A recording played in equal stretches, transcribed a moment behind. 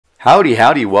Howdy,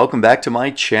 howdy, welcome back to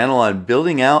my channel. I'm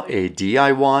building out a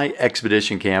DIY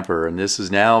expedition camper, and this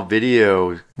is now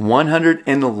video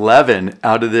 111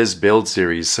 out of this build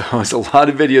series. So it's a lot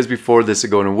of videos before this that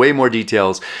go into way more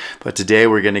details, but today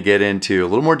we're going to get into a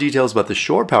little more details about the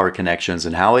shore power connections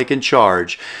and how I can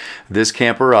charge this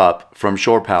camper up from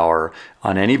shore power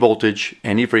on any voltage,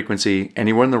 any frequency,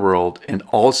 anywhere in the world, and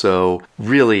also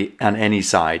really on any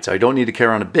side. So I don't need to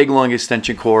carry on a big long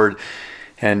extension cord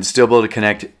and still be able to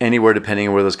connect anywhere depending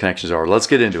on where those connections are. Let's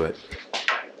get into it.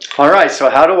 All right, so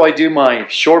how do I do my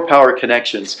shore power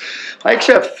connections? I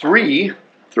actually have three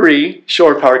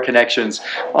shore power connections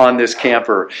on this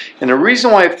camper. And the reason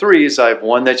why I have three is I have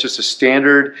one that's just a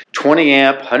standard 20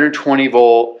 amp, 120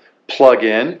 volt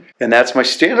plug-in. And that's my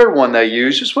standard one that I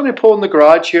use. Just when I pull in the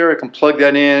garage here, I can plug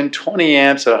that in. 20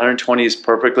 amps at 120 is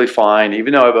perfectly fine.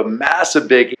 Even though I have a massive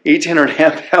big 1800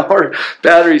 amp hour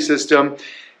battery system,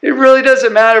 it really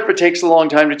doesn't matter if it takes a long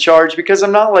time to charge because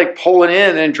I'm not like pulling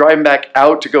in and driving back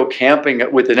out to go camping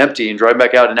with an empty and driving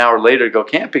back out an hour later to go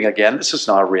camping again. This is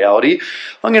not a reality.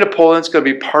 I'm going to pull in, it's going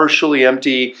to be partially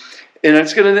empty, and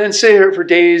it's going to then sit here for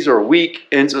days or a week,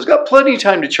 and so it's got plenty of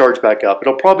time to charge back up.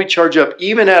 It'll probably charge up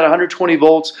even at 120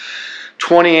 volts,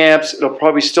 20 amps, it'll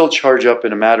probably still charge up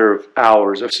in a matter of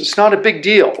hours. So it's not a big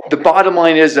deal. The bottom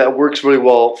line is that it works really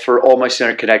well for all my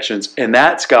standard connections, and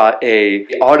that's got a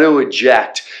auto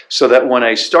eject so that when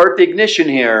I start the ignition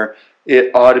here,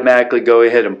 it automatically go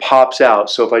ahead and pops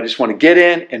out. So if I just want to get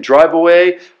in and drive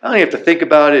away, I don't have to think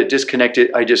about it, disconnect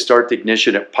it, I just start the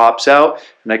ignition, it pops out,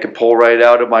 and I can pull right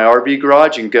out of my RV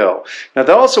garage and go. Now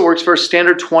that also works for a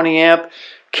standard 20 amp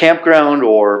campground,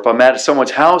 or if I'm at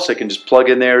someone's house, I can just plug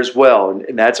in there as well.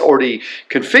 And that's already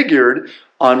configured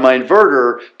on my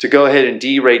inverter to go ahead and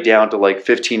derate down to like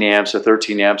 15 amps or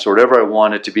 13 amps or whatever I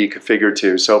want it to be configured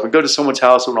to. So if I go to someone's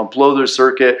house and I don't blow their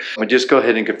circuit, I just go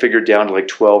ahead and configure down to like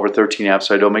 12 or 13 amps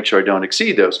so I don't make sure I don't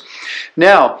exceed those.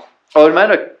 Now, on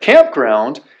a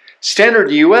campground, standard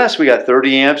US, we got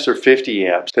 30 amps or 50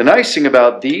 amps. The nice thing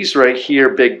about these right here,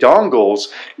 big dongles,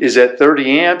 is at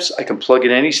 30 amps, I can plug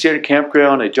in any standard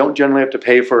campground. I don't generally have to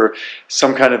pay for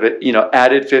some kind of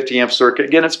added 50 amp circuit.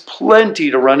 Again, it's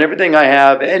plenty to run everything I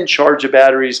have and charge the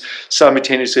batteries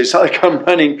simultaneously. It's not like I'm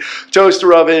running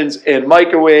toaster ovens and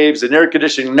microwaves and air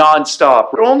conditioning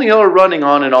nonstop. We're only running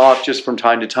on and off just from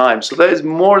time to time. So that is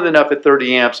more than enough at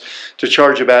 30 amps to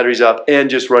charge the batteries up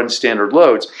and just run standard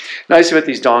loads. Nice about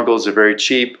these dongles, are very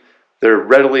cheap, they're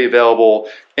readily available,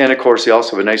 and of course they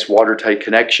also have a nice watertight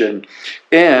connection,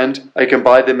 and I can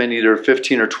buy them in either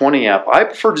 15 or 20 amp. I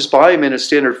prefer just buy them in a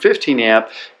standard 15 amp,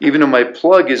 even though my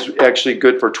plug is actually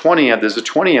good for 20 amp. There's a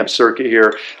 20 amp circuit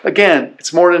here. Again,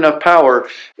 it's more than enough power,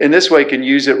 and this way I can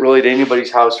use it really to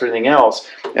anybody's house or anything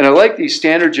else. And I like these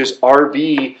standard just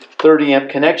RV 30 amp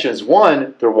connections.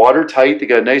 One, they're watertight, they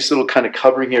got a nice little kind of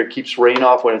covering here, it keeps rain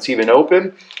off when it's even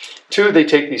open. Two, they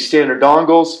take these standard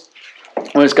dongles.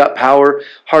 When it's got power,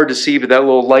 hard to see, but that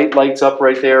little light lights up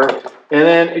right there. And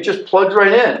then it just plugs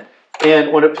right in.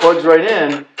 And when it plugs right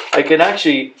in, I can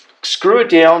actually screw it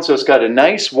down so it's got a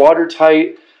nice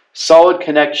watertight, solid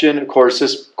connection. Of course,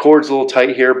 this cord's a little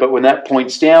tight here, but when that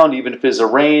points down, even if it's a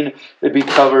rain, it'd be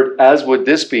covered, as would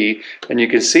this be. And you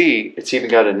can see it's even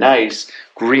got a nice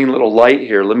green little light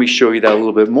here. Let me show you that a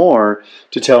little bit more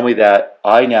to tell me that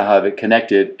I now have it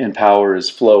connected and power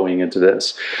is flowing into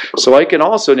this. So I can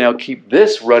also now keep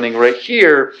this running right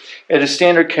here at a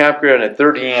standard campground at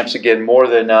 30 amps, again, more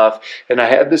than enough. And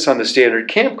I have this on the standard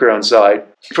campground side,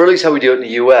 for at least how we do it in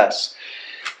the US.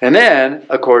 And then,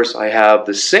 of course, I have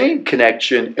the same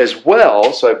connection as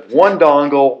well. So I have one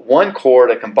dongle, one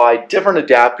cord. I can buy different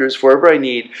adapters for wherever I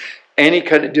need, any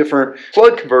kind of different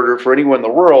plug converter for anywhere in the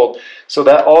world. So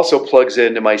that also plugs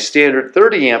into my standard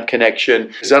 30 amp connection,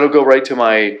 because that'll go right to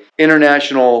my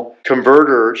international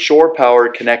converter, shore power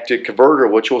connected converter,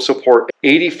 which will support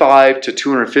 85 to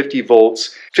 250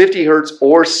 volts, 50 hertz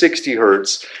or 60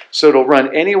 hertz. So it'll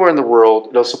run anywhere in the world.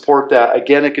 It'll support that.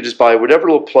 Again, I could just buy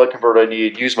whatever little plug converter I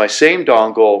need, use my same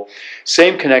dongle,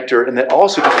 same connector, and then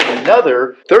also get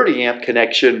another 30 amp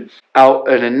connection out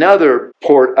and another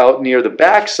port out near the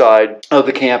back side of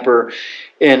the camper.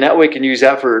 And that way I can use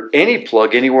that for any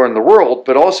plug anywhere in the world,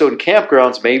 but also in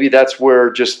campgrounds, maybe that's where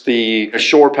just the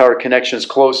shore power connection is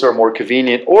closer, more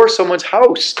convenient, or someone's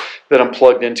house that I'm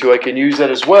plugged into. I can use that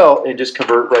as well and just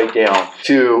convert right down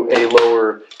to a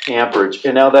lower amperage.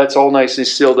 And now that's all nice and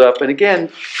sealed up. And again,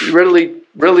 readily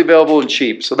available and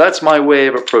cheap. So that's my way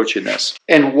of approaching this.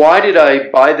 And why did I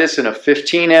buy this in a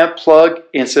 15 amp plug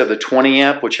instead of the 20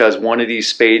 amp, which has one of these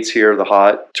spades here, the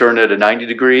hot, turn at a 90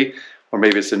 degree, or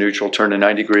maybe it's the neutral, turn to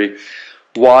 90 degree.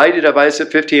 Why did I buy this at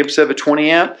 50 amp instead of a 20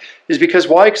 amp? Is because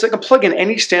why? Because I can plug in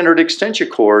any standard extension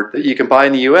cord that you can buy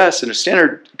in the US, and a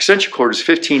standard extension cord is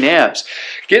 15 amps.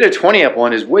 Getting a 20 amp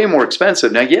one is way more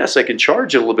expensive. Now, yes, I can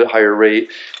charge a little bit higher rate,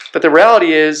 but the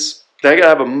reality is that I gotta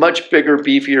have a much bigger,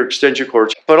 beefier extension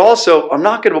cord. But also, I'm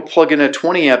not gonna plug in a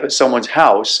 20 amp at someone's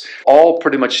house. All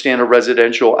pretty much standard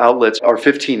residential outlets are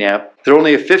 15 amp. They're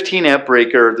only a 15 amp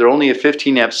breaker. They're only a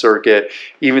 15 amp circuit,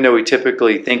 even though we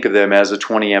typically think of them as a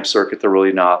 20 amp circuit. They're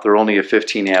really not. They're only a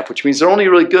 15 amp, which means they're only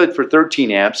really good for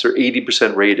 13 amps or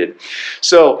 80% rated.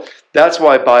 So that's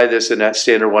why I buy this in that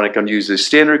standard one. I can use this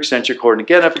standard extension cord. And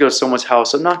again, if I go to someone's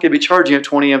house, I'm not going to be charging at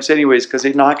 20 amps anyways, because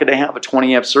they're not going to have a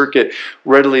 20 amp circuit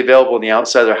readily available on the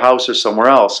outside of their house or somewhere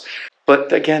else.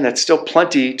 But again, that's still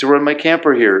plenty to run my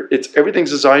camper here.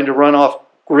 Everything's designed to run off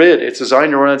grid. It's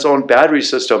designed to run its own battery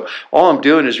system. All I'm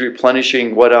doing is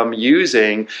replenishing what I'm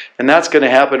using, and that's going to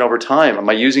happen over time. Am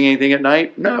I using anything at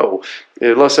night? No,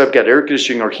 unless I've got air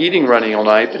conditioning or heating running all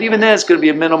night, but even then it's going to be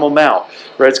a minimal amount,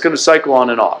 right? It's going to cycle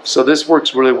on and off. So this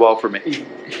works really well for me.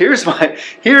 Here's my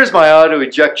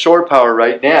auto-eject shore power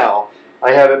right now.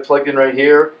 I have it plugged in right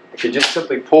here. I can just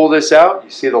simply pull this out. You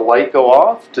see the light go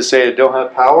off to say I don't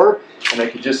have power, and I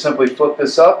can just simply flip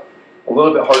this up. A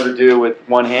little bit hard to do with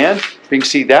one hand. You can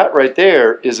see that right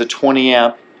there is a 20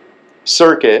 amp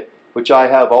circuit, which I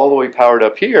have all the way powered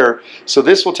up here. So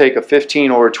this will take a 15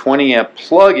 or a 20 amp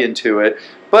plug into it,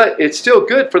 but it's still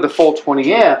good for the full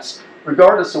 20 amps,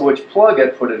 regardless of which plug I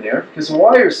put in there, because the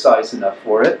wire's size enough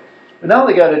for it. But all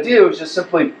I got to do is just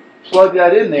simply plug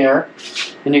that in there,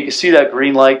 and you can see that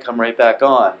green light come right back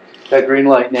on. That green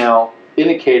light now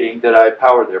indicating that I have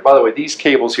power there. By the way, these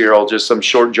cables here are just some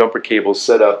short jumper cables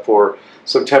set up for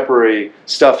some temporary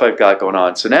stuff I've got going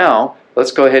on. So now,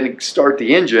 let's go ahead and start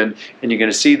the engine, and you're going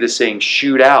to see this thing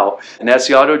shoot out. And that's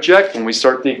the auto eject when we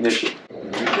start the ignition. Here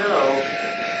we go.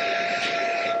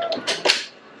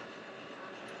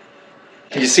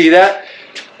 You see that?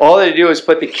 All I do is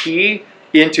put the key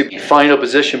into the final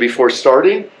position before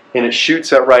starting, and it shoots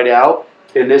that right out.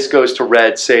 And this goes to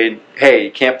red saying, hey,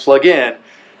 you can't plug in.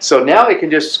 So now I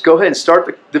can just go ahead and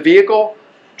start the vehicle,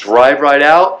 drive right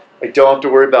out. I don't have to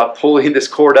worry about pulling this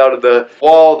cord out of the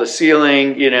wall, the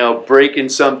ceiling, you know, breaking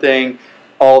something,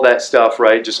 all that stuff,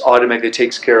 right? Just automatically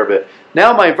takes care of it.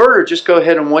 Now my inverter just go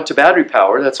ahead and went to battery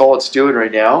power. That's all it's doing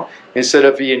right now. Instead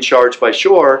of being charged by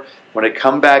shore, when I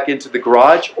come back into the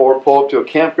garage or pull up to a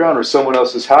campground or someone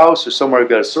else's house or somewhere I've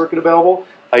got a circuit available,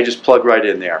 I just plug right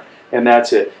in there. And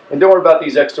that's it. And don't worry about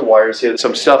these extra wires here.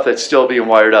 Some stuff that's still being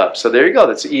wired up. So there you go.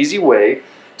 That's an easy way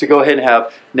to go ahead and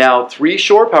have now 3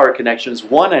 shore power connections,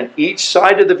 one on each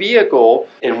side of the vehicle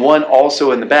and one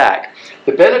also in the back.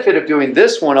 The benefit of doing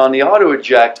this one on the auto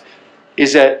eject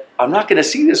is that I'm not going to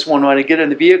see this one when I get in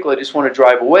the vehicle. I just want to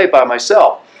drive away by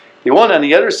myself. The one on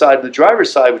the other side, the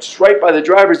driver's side, which is right by the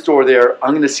driver's door there,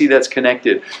 I'm going to see that's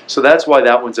connected. So that's why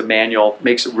that one's a manual.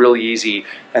 Makes it really easy.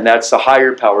 And that's the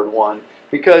higher powered one.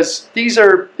 Because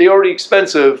they're already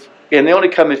expensive, and they only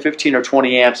come in 15 or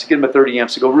 20 amps. You get them at 30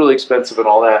 amps, they go really expensive and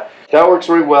all that. That works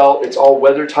really well. It's all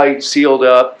weather tight, sealed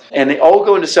up, and they all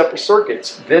go into separate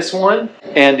circuits. This one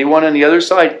and the one on the other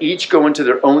side each go into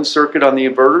their own circuit on the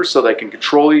inverter, so they can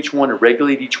control each one and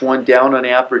regulate each one down on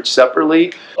average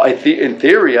separately. In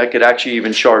theory, I could actually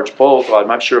even charge both. I'm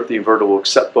not sure if the inverter will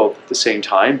accept both at the same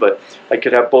time, but I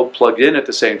could have both plugged in at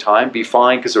the same time, be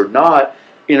fine, because they're not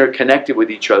interconnected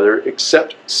with each other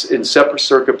except in separate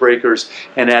circuit breakers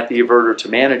and at the inverter to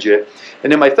manage it.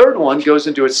 And then my third one goes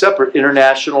into a separate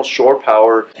international shore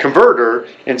power converter,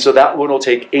 and so that one will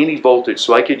take any voltage.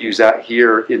 So I could use that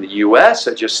here in the US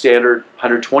at just standard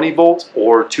 120 volts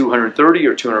or 230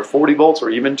 or 240 volts or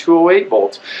even 208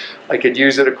 volts. I could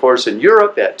use it, of course, in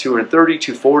Europe at 230,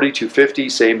 240, 250,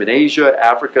 same in Asia,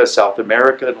 Africa, South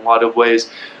America in a lot of ways,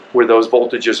 where those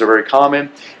voltages are very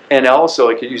common. And also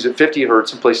I could use it 50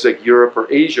 hertz in places like Europe or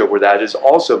Asia where that is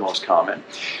also most common.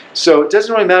 So it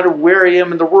doesn't really matter where I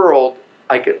am in the world,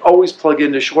 I could always plug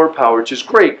into shore power, which is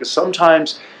great because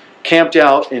sometimes camped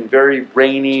out in very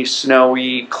rainy,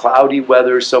 snowy, cloudy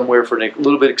weather somewhere for a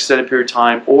little bit extended period of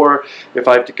time, or if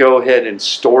I have to go ahead and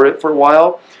store it for a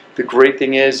while, the great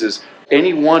thing is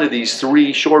any one of these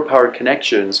 3 shore power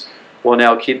connections will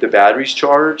now keep the batteries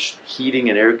charged, heating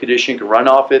and air conditioning can run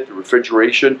off it, the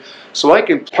refrigeration. So I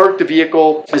can park the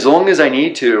vehicle as long as I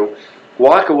need to,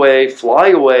 walk away, fly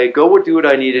away, go do what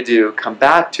I need to do, come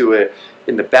back to it,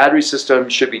 and the battery system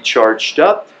should be charged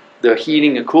up. The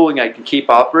heating and cooling I can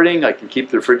keep operating. I can keep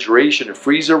the refrigeration and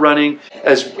freezer running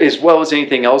as well as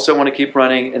anything else I want to keep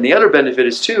running. And the other benefit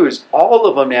is all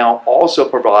of them now also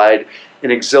provide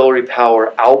an auxiliary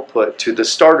power output to the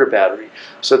starter battery.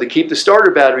 So to keep the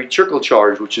starter battery trickle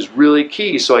charged, which is really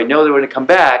key, so I know that when I come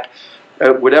back,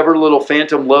 whatever little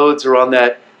phantom loads are on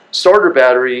that starter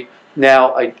battery,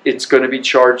 now it's going to be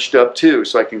charged up too.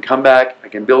 So I can come back, I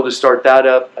can be able to start that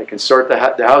up, I can start the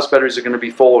house batteries are going to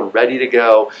be full and ready to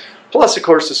go. Plus, of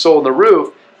course, the solar on the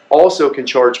roof also can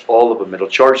charge all of them. It'll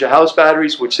charge the house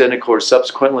batteries, which then, of course,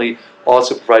 subsequently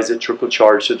also provides a trickle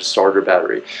charge to the starter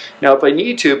battery. Now, if I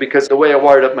need to, because the way I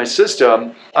wired up my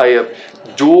system, I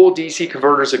have dual DC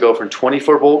converters that go from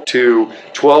 24 volt to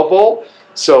 12 volt.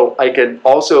 So I can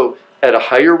also, at a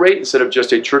higher rate, instead of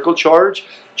just a trickle charge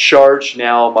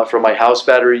now from my house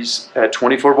batteries at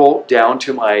 24 volt down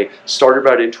to my starter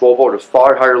battery at 12 volt, a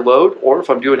far higher load. Or if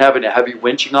I'm having a heavy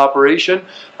winching operation,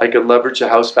 I can leverage the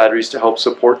house batteries to help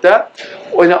support that.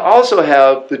 And I also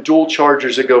have the dual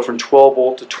chargers that go from 12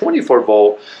 volt to 24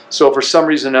 volt. So for some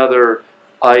reason or another,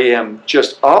 I am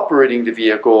just operating the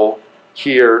vehicle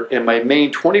here and my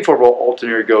main 24 volt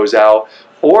alternator goes out,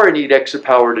 or I need extra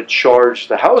power to charge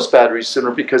the house batteries sooner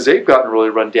because they've gotten really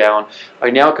run down, I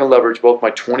now can leverage both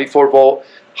my 24 volt,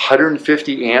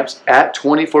 150 amps at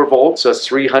 24 volts, so that's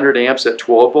 300 amps at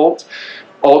 12 volts,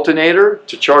 alternator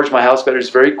to charge my house batteries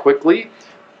very quickly,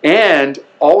 and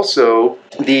also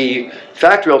the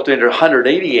factory alternator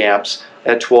 180 amps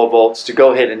at 12 volts to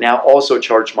go ahead and now also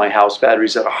charge my house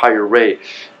batteries at a higher rate.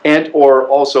 And or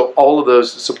also all of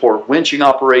those to support winching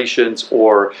operations,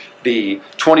 or the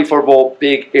 24 volt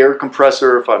big air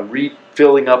compressor if I'm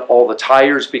refilling up all the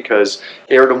tires because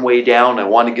aired them way down, I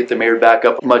want to get them aired back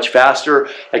up much faster.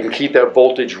 I can keep that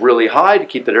voltage really high to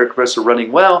keep that air compressor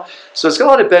running well. So it's got a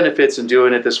lot of benefits in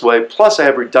doing it this way. Plus I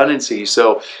have redundancy.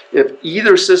 So if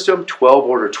either system, 12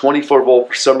 volt or 24 volt,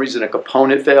 for some reason a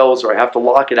component fails, or I have to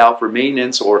lock it out for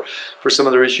maintenance or for some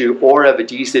other issue, or I have a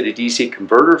DC to DC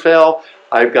converter fail,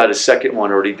 I've got a second one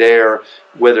already there.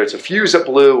 Whether it's a fuse that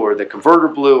blew or the converter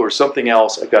blew or something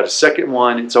else, I've got a second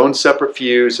one, its own separate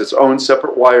fuse, its own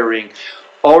separate wiring,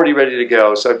 already ready to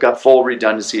go. So I've got full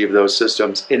redundancy of those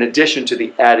systems in addition to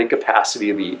the added capacity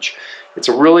of each. It's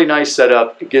a really nice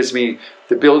setup. It gives me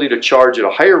the ability to charge at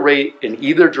a higher rate in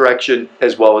either direction,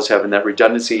 as well as having that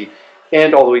redundancy,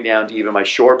 and all the way down to even my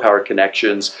shore power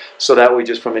connections. So that way,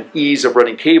 just from an ease of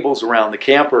running cables around the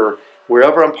camper,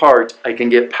 wherever I'm parked, I can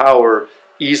get power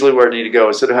easily where I need to go.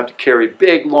 Instead of having to carry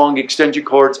big, long extension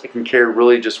cords, I can carry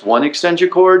really just one extension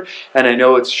cord, and I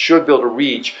know it should be able to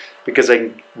reach because I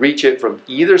can reach it from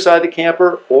either side of the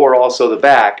camper or also the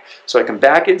back. So I can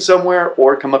back in somewhere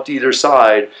or come up to either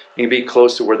side and be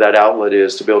close to where that outlet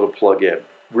is to be able to plug in.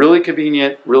 Really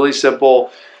convenient, really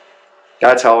simple.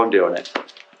 That's how I'm doing it.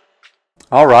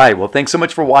 All right, well, thanks so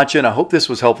much for watching. I hope this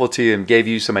was helpful to you and gave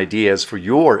you some ideas for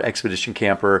your expedition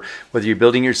camper, whether you're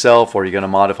building yourself or you're going to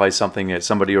modify something that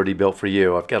somebody already built for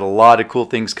you. I've got a lot of cool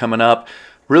things coming up,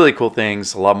 really cool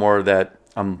things, a lot more that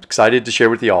I'm excited to share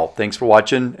with you all. Thanks for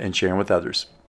watching and sharing with others.